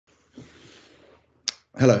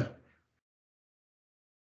Hello.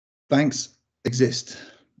 Banks exist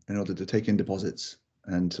in order to take in deposits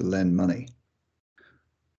and to lend money.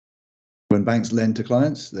 When banks lend to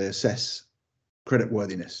clients, they assess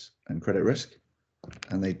creditworthiness and credit risk,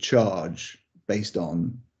 and they charge based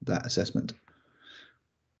on that assessment.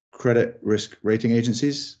 Credit risk rating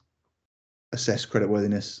agencies assess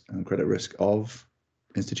creditworthiness and credit risk of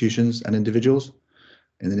institutions and individuals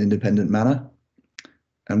in an independent manner.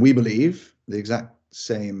 And we believe the exact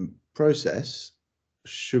same process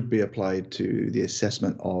should be applied to the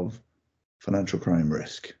assessment of financial crime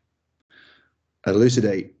risk. At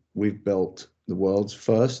Elucidate, we've built the world's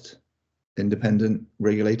first independent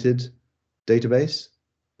regulated database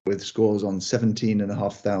with scores on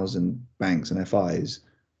 17,500 banks and FIs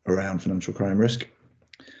around financial crime risk.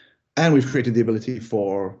 And we've created the ability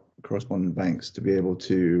for correspondent banks to be able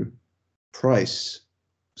to price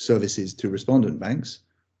services to respondent banks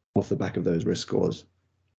off the back of those risk scores.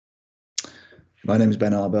 My name is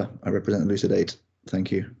Ben Arbour. I represent Elucidate.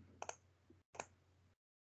 Thank you.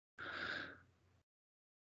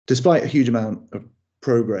 Despite a huge amount of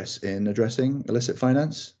progress in addressing illicit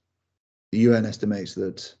finance, the UN estimates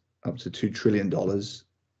that up to $2 trillion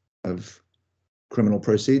of criminal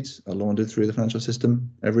proceeds are laundered through the financial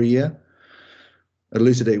system every year. At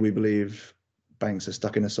Elucidate, we believe banks are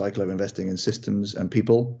stuck in a cycle of investing in systems and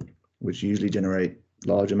people, which usually generate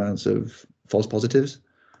large amounts of false positives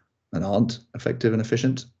and aren't effective and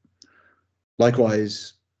efficient.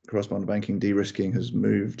 Likewise, correspondent banking de-risking has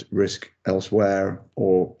moved risk elsewhere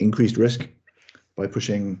or increased risk by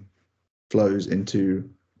pushing flows into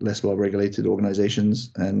less well-regulated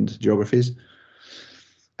organizations and geographies.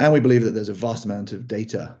 And we believe that there's a vast amount of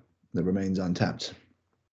data that remains untapped.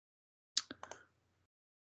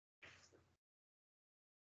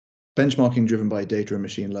 Benchmarking driven by data and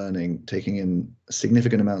machine learning, taking in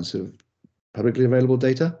significant amounts of publicly available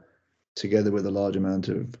data, together with a large amount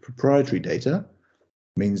of proprietary data,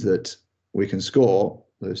 means that we can score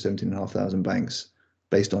those 17,500 banks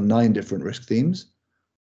based on 9 different risk themes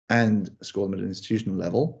and score them at an institutional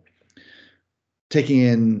level, taking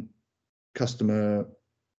in customer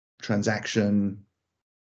transaction,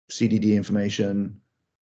 CDD information,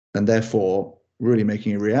 and therefore really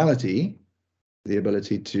making a reality the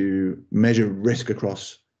ability to measure risk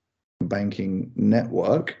across a banking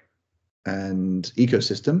network and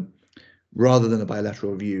ecosystem rather than a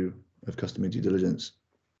bilateral view of customer due diligence.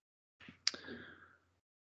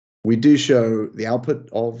 We do show the output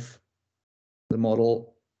of the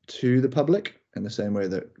model to the public in the same way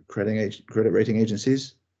that credit rating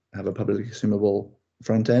agencies have a publicly consumable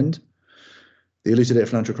front end. The Elucidate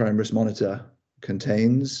Financial Crime Risk Monitor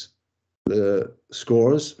contains the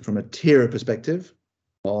scores from a tier perspective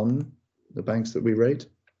on the banks that we rate.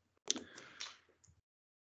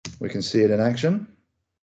 We can see it in action.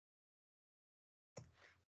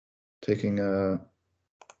 Taking a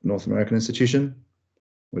North American institution,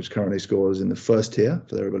 which currently scores in the first tier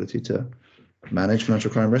for their ability to manage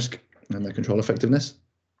financial crime risk and their control effectiveness.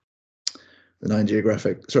 The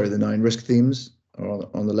 9 risk themes are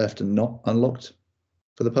on the left and not unlocked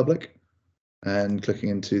for the public. And clicking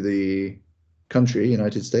into the country,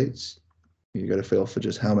 United States, you get a feel for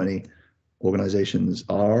just how many organizations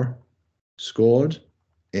are scored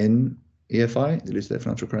in EFI, the Elucidate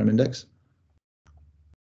Financial Crime Index.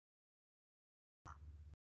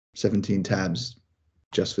 17 tabs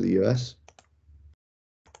just for the US.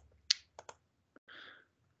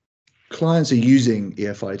 Clients are using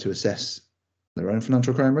EFI to assess their own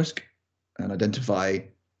financial crime risk and identify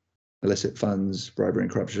illicit funds, bribery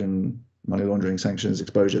and corruption, money laundering, sanctions,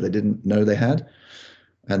 exposure they didn't know they had,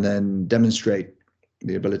 and then demonstrate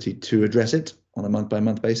the ability to address it on a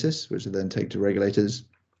month-by-month basis, which they then take to regulators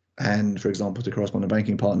and, for example, to correspondent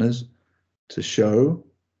banking partners to show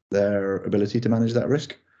their ability to manage that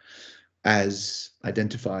risk as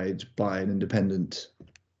identified by an independent,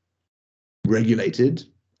 regulated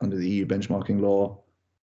under the EU benchmarking law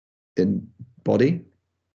in body,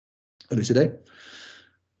 Elucidate.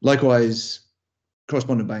 Likewise,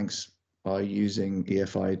 correspondent banks are using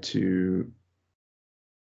EFI to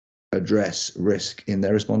address risk in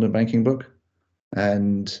their respondent banking book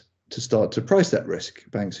and to start to price that risk.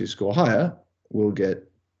 Banks who score higher will get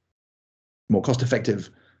more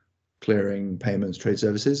cost-effective clearing, payments, trade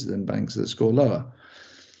services than banks that score lower.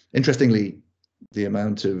 Interestingly, the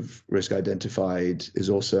amount of risk identified is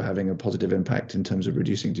also having a positive impact in terms of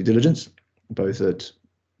reducing due diligence, both at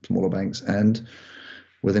smaller banks and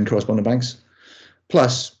within correspondent banks.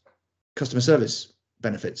 Plus, customer service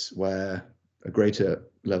benefits, where a greater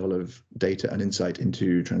level of data and insight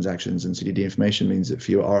into transactions and CDD information means that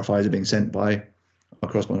fewer RFIs are being sent by our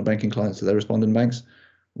correspondent banking clients to their respondent banks,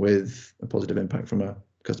 with a positive impact from a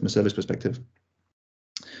customer service perspective.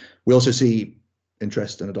 We also see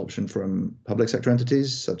interest and adoption from public sector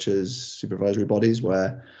entities, such as supervisory bodies,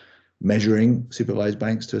 where measuring supervised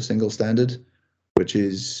banks to a single standard, which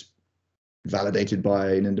is validated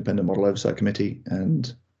by an independent model oversight committee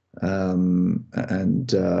and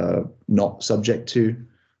not subject to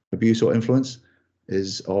abuse or influence,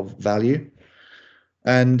 is of value.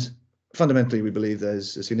 And fundamentally, we believe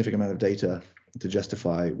there's a significant amount of data to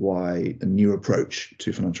justify why a new approach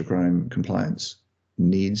to financial crime compliance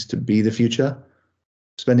needs to be the future.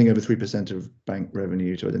 Spending over 3% of bank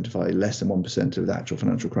revenue to identify less than 1% of the actual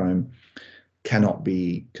financial crime cannot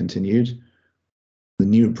be continued. The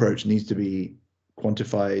new approach needs to be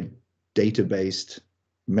quantified, data-based,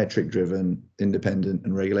 metric-driven, independent,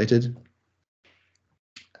 and regulated.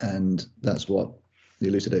 And that's what the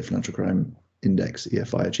Elucidate Financial Crime Index,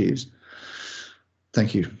 EFI, achieves.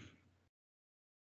 Thank you.